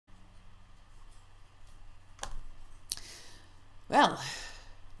Well,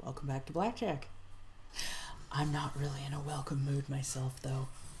 welcome back to Blackjack. I'm not really in a welcome mood myself, though.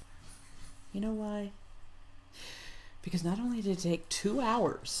 You know why? Because not only did it take 2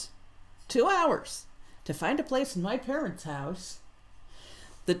 hours, 2 hours, to find a place in my parents' house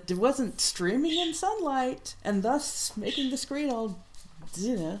that wasn't streaming in sunlight, and thus making the screen all,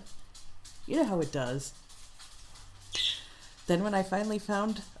 you know how it does. Then when I finally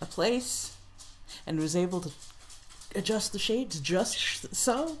found a place and was able to adjust the shades just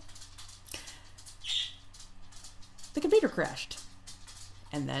so, the computer crashed.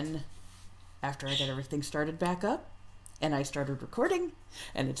 And then, after I got everything started back up, and I started recording,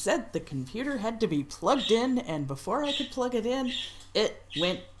 and it said the computer had to be plugged in, and before I could plug it in, it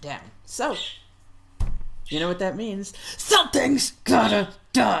went down. So, you know what that means? Something's gotta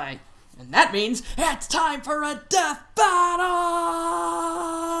die! And that means it's time for a death battle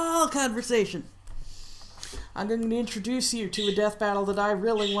conversation. I'm going to introduce you to a death battle that I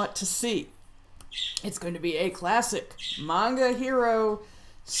really want to see. It's going to be a classic manga hero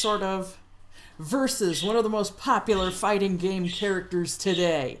sort of versus one of the most popular fighting game characters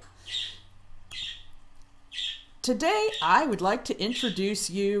today. Today, I would like to introduce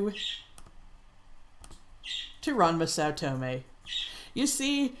you to Ranma Saotome. You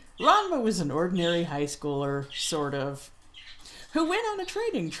see, Ranma was an ordinary high schooler, sort of, who went on a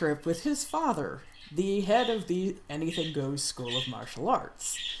training trip with his father, the head of the Anything Goes School of Martial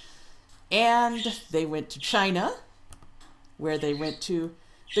Arts. And they went to China, where they went to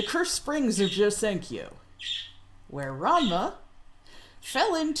the Cursed Springs of Josenkyo, where Ranma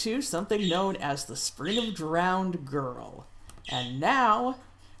fell into something known as the Spring of Drowned Girl. And now,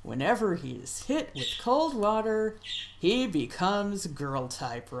 whenever he is hit with cold water, he becomes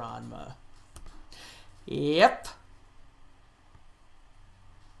girl-type Ranma. Yep.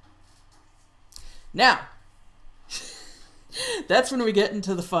 Now, that's when we get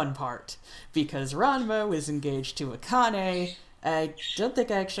into the fun part, because Ranma was engaged to Akane. I don't think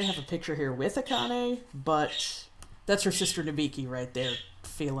I actually have a picture here with Akane, but that's her sister Nabiki right there,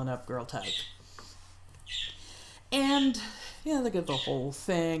 feeling up girl type. And, you know, they get the whole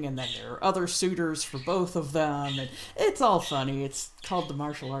thing, and then there are other suitors for both of them, and it's all funny. It's called the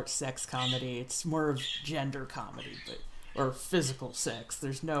martial arts sex comedy. It's more of gender comedy, or physical sex.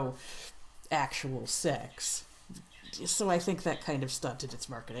 There's no actual sex. So I think that kind of stunted its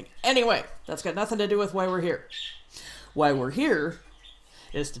marketing. Anyway, that's got nothing to do with why we're here. Why we're here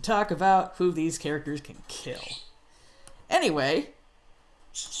is to talk about who these characters can kill. Anyway,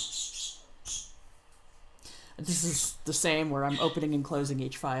 this is the same where I'm opening and closing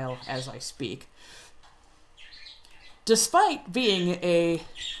each file as I speak. Despite being a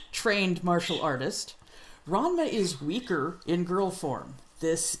trained martial artist, Ranma is weaker in girl form.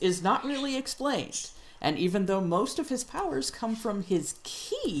 This is not really explained. And even though most of his powers come from his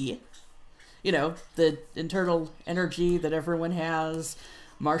ki, you know, the internal energy that everyone has,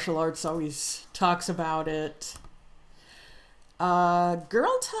 martial arts always talks about it,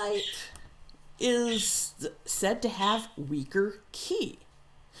 girl type is said to have weaker ki.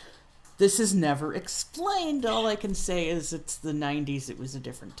 This is never explained. All I can say is it's the 90s, it was a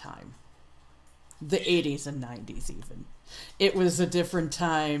different time. The 80s and 90s even. It was a different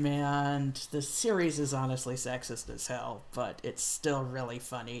time, and the series is honestly sexist as hell, but it's still really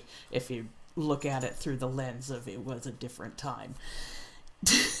funny if you look at it through the lens of it was a different time.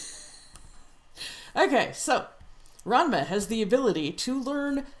 Okay, so Ranma has the ability to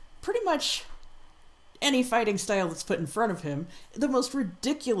learn pretty much any fighting style that's put in front of him, the most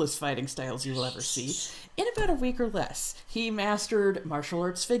ridiculous fighting styles you will ever see, in about a week or less. He mastered martial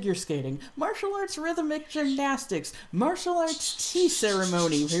arts figure skating, martial arts rhythmic gymnastics, martial arts tea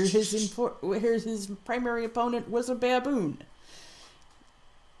ceremony, where his primary opponent was a baboon.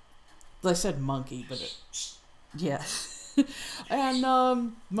 I said monkey, but yeah.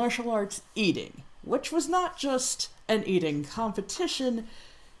 And martial arts eating, which was not just an eating competition.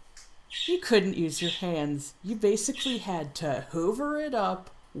 You couldn't use your hands. You basically had to hoover it up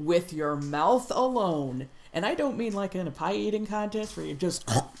with your mouth alone. And I don't mean like in a pie eating contest where you just...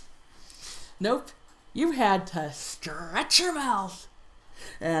 Nope. You had to stretch your mouth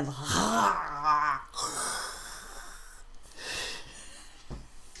and...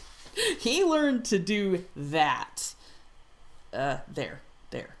 He learned to do that. There.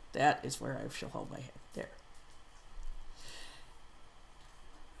 That is where I shall hold my hand. There.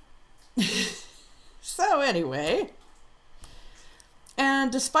 So anyway,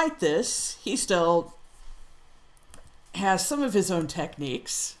 and despite this, he still has some of his own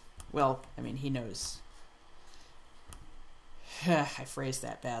techniques. Well, I mean, he knows. I phrased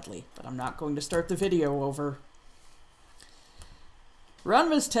that badly, but I'm not going to start the video over.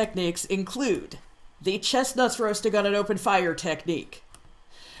 Ranma's techniques include the chestnuts roasting on an open fire technique,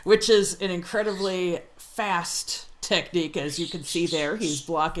 which is an incredibly fast technique, as you can see there. He's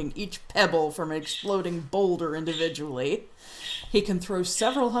blocking each pebble from an exploding boulder individually. He can throw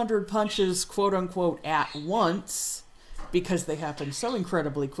several hundred punches, quote-unquote, at once, because they happen so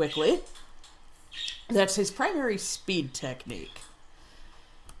incredibly quickly. That's his primary speed technique.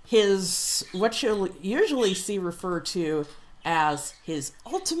 What you'll usually see referred to as his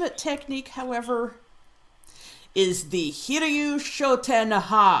ultimate technique, however, is the Hiryu Shoten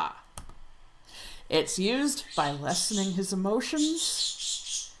Ha. It's used by lessening his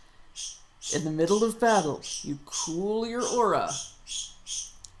emotions. In the middle of battle, you cool your aura,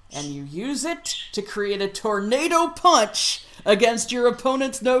 and you use it to create a tornado punch against your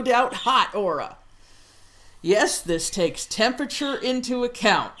opponent's no doubt hot aura. Yes, this takes temperature into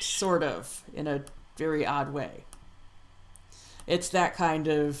account, sort of, in a very odd way. It's that kind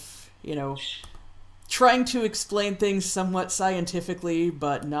of, trying to explain things somewhat scientifically,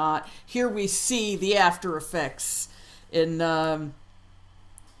 but not. Here we see the after effects in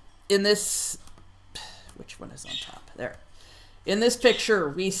this, which one is on top? There. In this picture,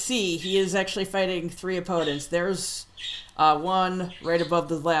 we see he is actually fighting 3 opponents. There's one right above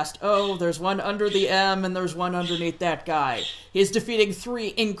the last O, there's one under the M, and there's one underneath that guy. He's defeating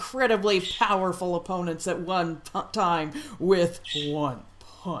 3 incredibly powerful opponents at one time with one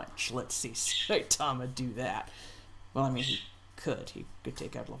punch. Let's see Saitama do that. Well, I mean, he could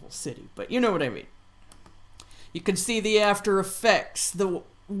take out a whole city, but you know what I mean. You can see the after effects, the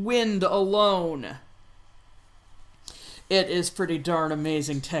wind alone. It is pretty darn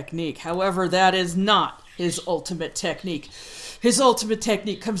amazing technique. However, that is not his ultimate technique. His ultimate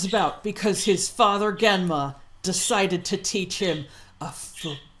technique comes about because his father Genma decided to teach him a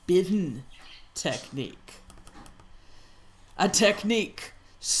forbidden technique. A technique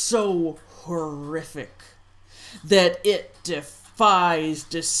so horrific that it defies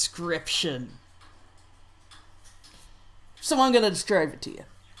description. So I'm going to describe it to you.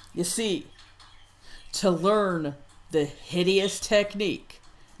 You see, to learn the hideous technique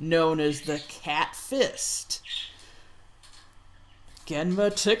known as the cat fist,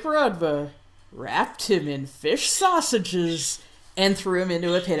 Genma took Ranma, wrapped him in fish sausages, and threw him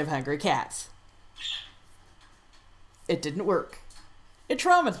into a pit of hungry cats. It didn't work. It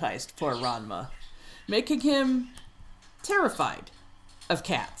traumatized poor Ranma, making him terrified of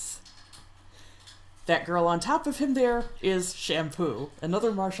cats. That girl on top of him there is Shampoo,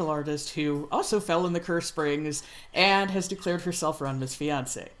 another martial artist who also fell in the Curse Springs and has declared herself Ranma's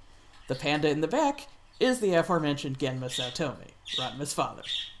fiancé. The panda in the back is the aforementioned Ranma Saotome, Ranma's father.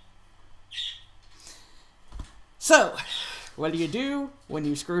 So, what do you do when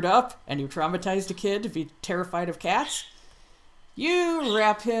you screwed up and you traumatized a kid to be terrified of cats? You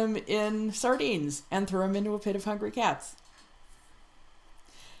wrap him in sardines and throw him into a pit of hungry cats.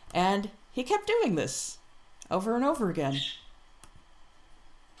 And he kept doing this over and over again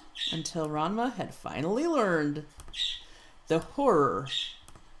until Ranma had finally learned the horror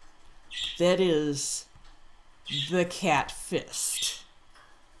that is the cat fist.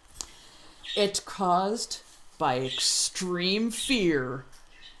 It's caused by extreme fear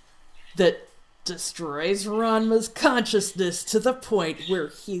that destroys Ranma's consciousness to the point where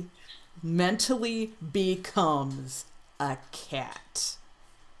he mentally becomes a cat.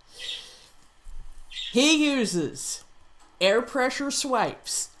 He uses air pressure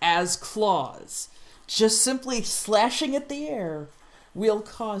swipes as claws. Just simply slashing at the air will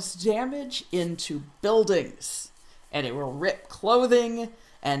cause damage into buildings, and it will rip clothing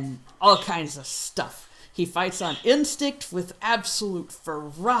and all kinds of stuff. He fights on instinct with absolute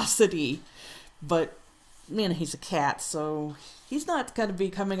ferocity, but, man, he's a cat, so he's not going to be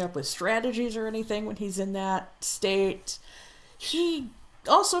coming up with strategies or anything when he's in that state.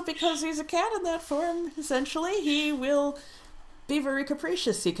 Also, because he's a cat in that form, essentially, he will be very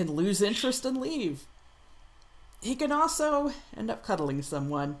capricious. He can lose interest and leave. He can also end up cuddling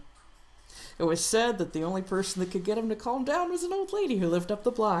someone. It was said that the only person that could get him to calm down was an old lady who lived up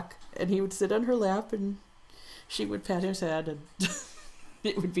the block, and he would sit on her lap and she would pat his head, and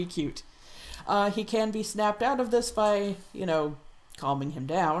it would be cute. He can be snapped out of this by, calming him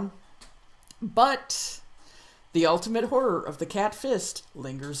down, but the ultimate horror of the cat fist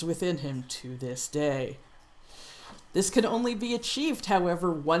lingers within him to this day. This can only be achieved,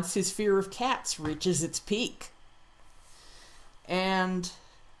 however, once his fear of cats reaches its peak. And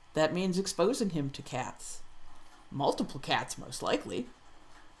that means exposing him to cats. Multiple cats, most likely.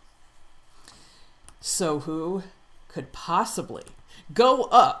 So who could possibly go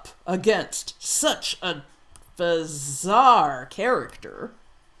up against such a bizarre character.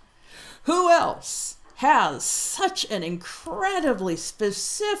 Who else has such an incredibly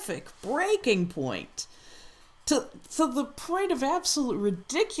specific breaking point to the point of absolute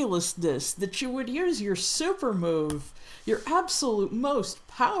ridiculousness that you would use your super move, your absolute most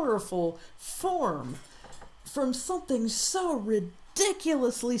powerful form, from something so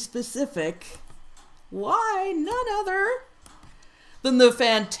ridiculously specific? Why, none other than the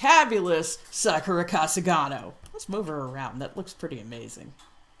fantabulous Sakura Kasugano. Let's move her around. That looks pretty amazing.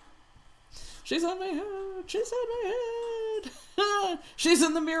 She's on my head. She's on my head. She's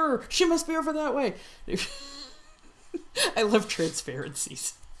in the mirror. She must be over that way. I love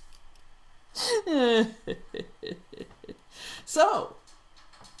transparencies. So,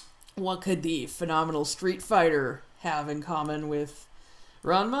 what could the phenomenal Street Fighter have in common with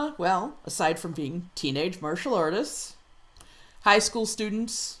Ranma? Well, aside from being teenage martial artists, high school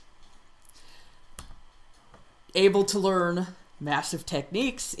students, able to learn massive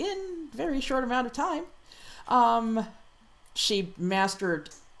techniques in a very short amount of time. She mastered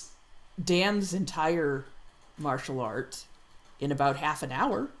Dan's entire martial art in about half an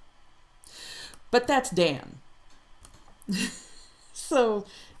hour. But that's Dan. So,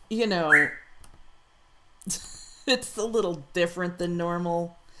 you know, it's a little different than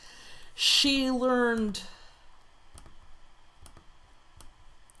normal. She learned...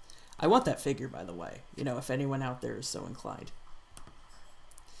 I want that figure, by the way, you know, if anyone out there is so inclined.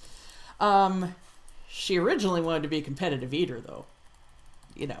 She originally wanted to be a competitive eater, though.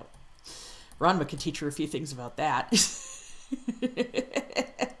 You know, Ranma could teach her a few things about that.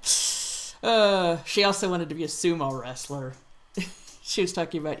 She also wanted to be a sumo wrestler. She was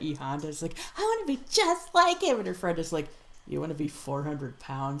talking about E. Honda. It's like, I want to be just like him. And her friend is like, you want to be 400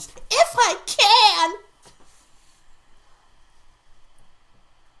 pounds? If I can!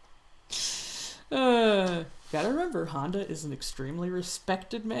 Gotta remember, Honda is an extremely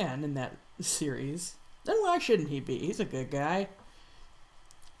respected man in that series. Then why shouldn't he be? He's a good guy.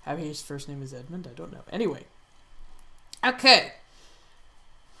 Maybe his first name is Edmund? I don't know. Anyway. Okay.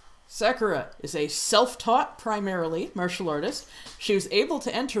 Sakura is a self-taught, primarily, martial artist. She was able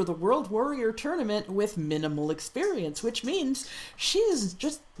to enter the World Warrior Tournament with minimal experience, which means she is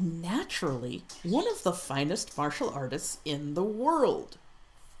just naturally one of the finest martial artists in the world.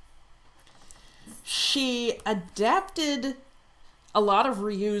 She adapted a lot of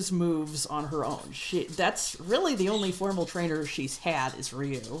Ryu's moves on her own. That's really the only formal trainer she's had is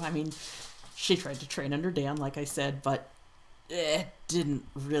Ryu. I mean, she tried to train under Dan, like I said, but it didn't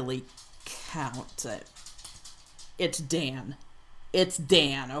really count. It's Dan. It's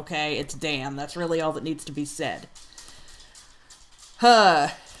Dan, okay? It's Dan. That's really all that needs to be said.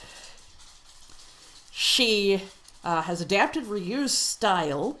 She has adapted Ryu's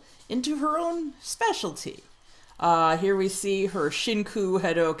style into her own specialty. Here we see her Shinku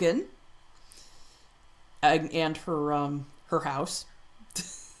Hadoken and her house.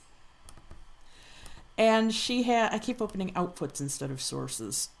 And she had... I keep opening outputs instead of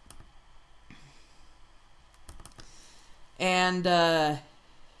sources. And, oh,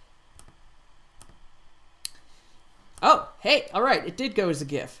 hey, alright, it did go as a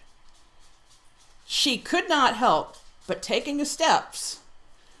GIF. She could not help but taking the steps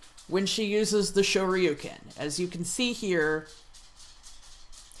when she uses the Shoryuken. As you can see here,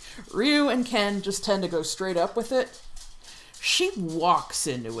 Ryu and Ken just tend to go straight up with it. She walks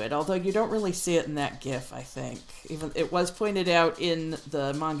into it, although you don't really see it in that GIF, I think. Even it was pointed out in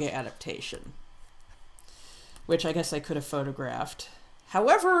the manga adaptation, which I guess I could have photographed.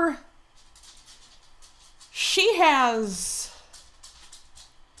 However, she has...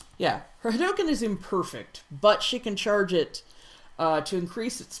 Yeah, her Hadoken is imperfect, but she can charge it to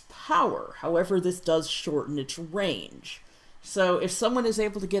increase its power. However, this does shorten its range. So if someone is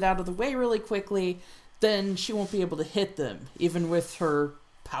able to get out of the way really quickly, then she won't be able to hit them, even with her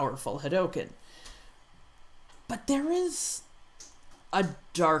powerful Hadoken. But there is a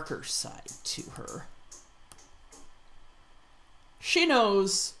darker side to her. She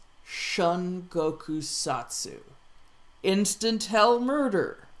knows Shun Goku Satsu, instant hell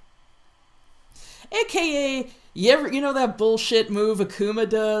murder. AKA, you know that bullshit move Akuma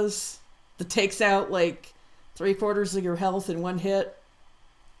does? That takes out like 3/4 of your health in one hit?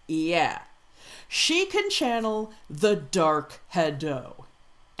 Yeah. She can channel the Dark Hado.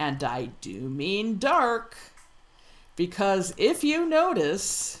 And I do mean dark. Because if you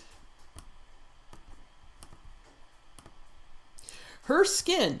notice, her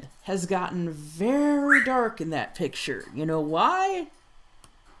skin has gotten very dark in that picture. You know why?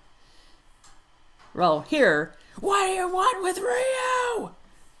 Well, here, what do you want with Ryu?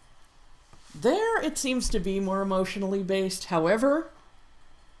 There, it seems to be more emotionally based. However,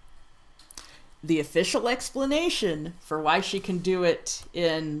 the official explanation for why she can do it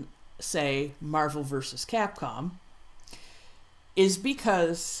in, say, Marvel vs. Capcom is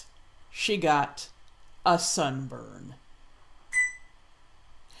because she got a sunburn.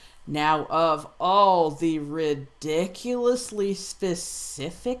 Now, of all the ridiculously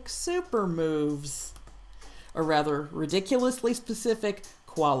specific super moves, or rather, ridiculously specific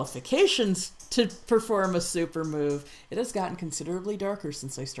qualifications to perform a super move, it has gotten considerably darker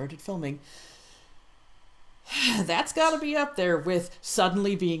since I started filming. That's got to be up there with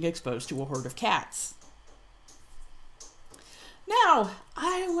suddenly being exposed to a horde of cats. Now,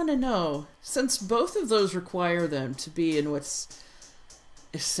 I want to know, since both of those require them to be in what's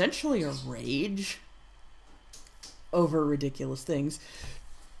essentially a rage over ridiculous things.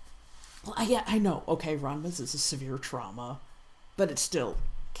 Well, yeah, I know, okay, Ranma's is a severe trauma, but it's still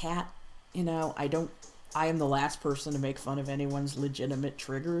cat, you know, I am the last person to make fun of anyone's legitimate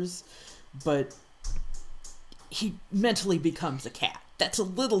triggers, but he mentally becomes a cat. That's a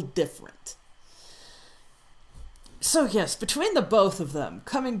little different. So yes, between the both of them,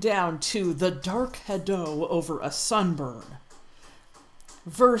 coming down to the dark Hado over a sunburn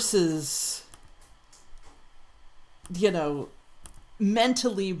versus, you know,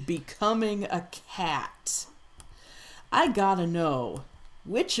 mentally becoming a cat, I gotta know,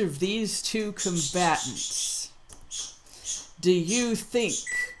 which of these two combatants do you think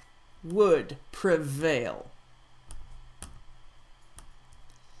would prevail?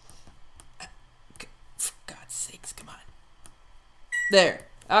 For God's sakes, come on. There.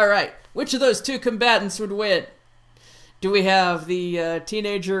 All right. Which of those two combatants would win? Do we have the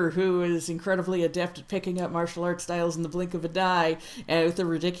teenager who is incredibly adept at picking up martial arts styles in the blink of an eye and with a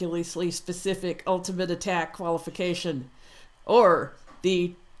ridiculously specific ultimate attack qualification? Or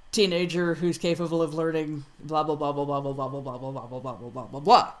the teenager who's capable of learning blah blah blah blah blah blah blah blah blah blah blah blah blah blah blah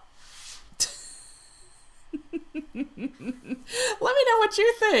blah? Let me know what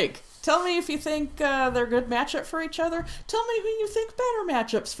you think. Tell me if you think they're a good matchup for each other. Tell me who you think better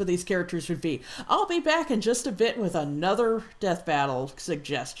matchups for these characters would be. I'll be back in just a bit with another death battle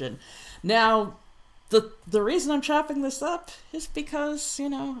suggestion. Now, the reason I'm chopping this up is because, you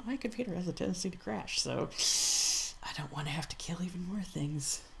know, my computer has a tendency to crash, so I don't want to have to kill even more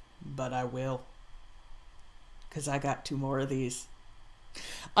things. But I will. Because I got 2 more of these.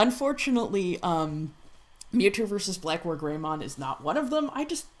 Unfortunately, Mewtwo vs. Black War Greymon is not one of them. I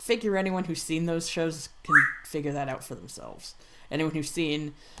just figure anyone who's seen those shows can figure that out for themselves. Anyone who's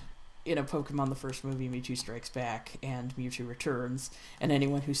seen, you know, Pokemon the first movie, Mewtwo Strikes Back, and Mewtwo Returns, and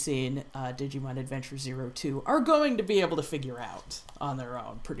anyone who's seen Digimon Adventure 02 are going to be able to figure out on their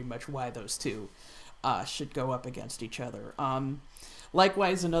own pretty much why those two should go up against each other.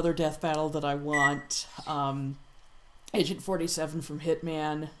 Likewise, another death battle that I want, Agent 47 from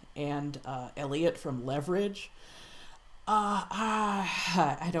Hitman and Elliot from Leverage.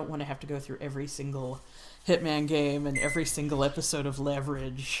 I don't want to have to go through every single Hitman game and every single episode of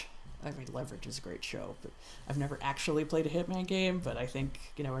Leverage. I mean, Leverage is a great show, but I've never actually played a Hitman game, but I think,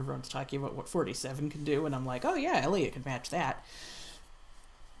 you know, everyone's talking about what 47 can do, and I'm like, oh yeah, Elliot can match that.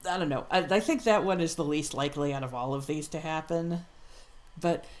 I don't know. I think that one is the least likely out of all of these to happen.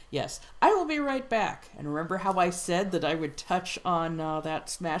 But yes, I will be right back. And remember how I said that I would touch on that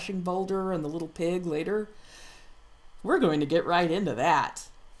smashing boulder and the little pig later? We're going to get right into that.